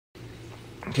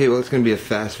Okay, well, it's going to be a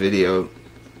fast video,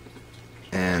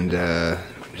 and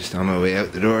just on my way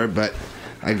out the door, but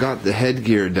I got the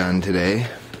headgear done today,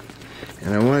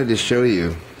 and I wanted to show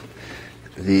you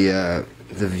the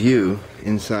view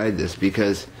inside this,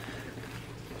 because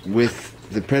with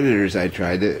the Predators I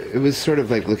tried, it was sort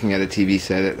of like looking at a TV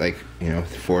set at, like,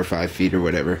 4 or 5 feet or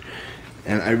whatever,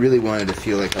 and I really wanted to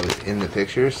feel like I was in the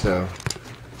picture. So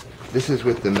this is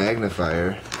with the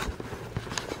magnifier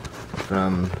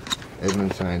from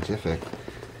Edmund Scientific,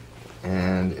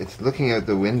 and it's looking out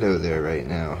the window there right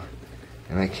now,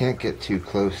 and I can't get too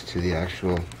close to the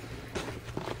actual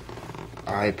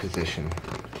eye position,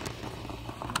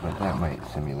 but that might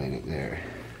simulate it there.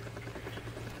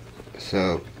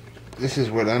 So this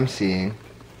is what I'm seeing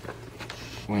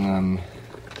when I'm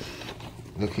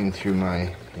looking through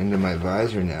into my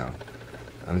visor now.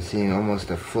 I'm seeing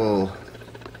almost a full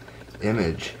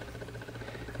image,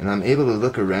 and I'm able to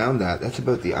look around that. That's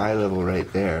about the eye level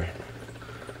right there,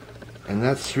 and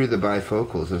that's through the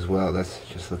bifocals as well. That's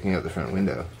just looking out the front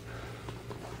window.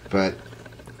 But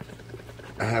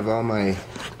I have all my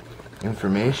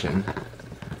information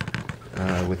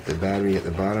with the battery at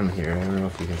the bottom here. I don't know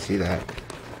if you can see that.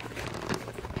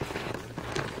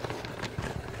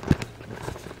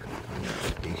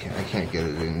 I can't get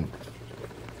it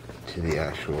into the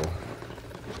actual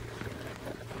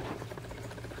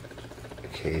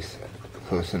case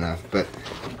close enough, but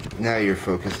now you're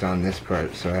focused on this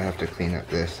part, so I have to clean up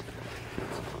this.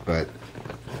 But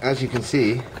as you can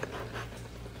see,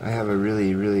 I have a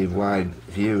really wide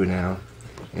view now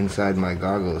inside my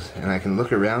goggles, and I can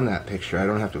look around that picture. I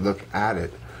don't have to look at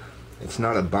it. It's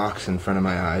not a box in front of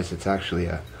my eyes, it's actually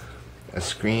a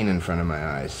screen in front of my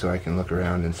eyes, so I can look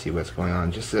around and see what's going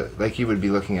on, just like you would be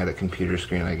looking at a computer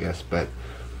screen, I guess. But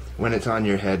when it's on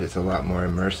your head, it's a lot more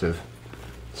immersive.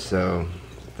 So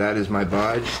that is my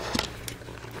bodge,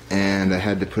 and I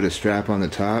had to put a strap on the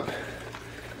top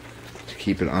to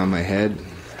keep it on my head.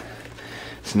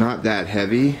 It's not that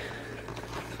heavy.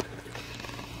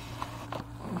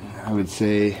 I would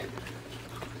say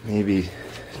maybe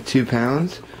 2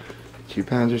 pounds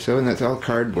or so, and that's all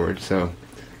cardboard, so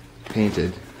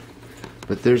painted.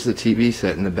 But there's the TV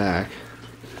set in the back,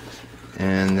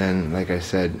 and then, like I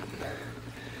said,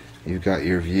 you've got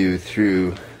your view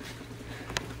through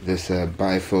this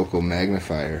bifocal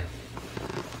magnifier,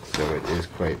 so it is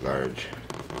quite large.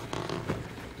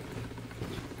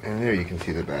 And there you can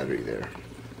see the battery there.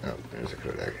 Oh, there's a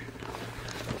Kodak.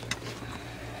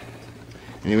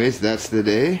 Anyways, that's the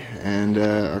day, and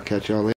I'll catch y'all later.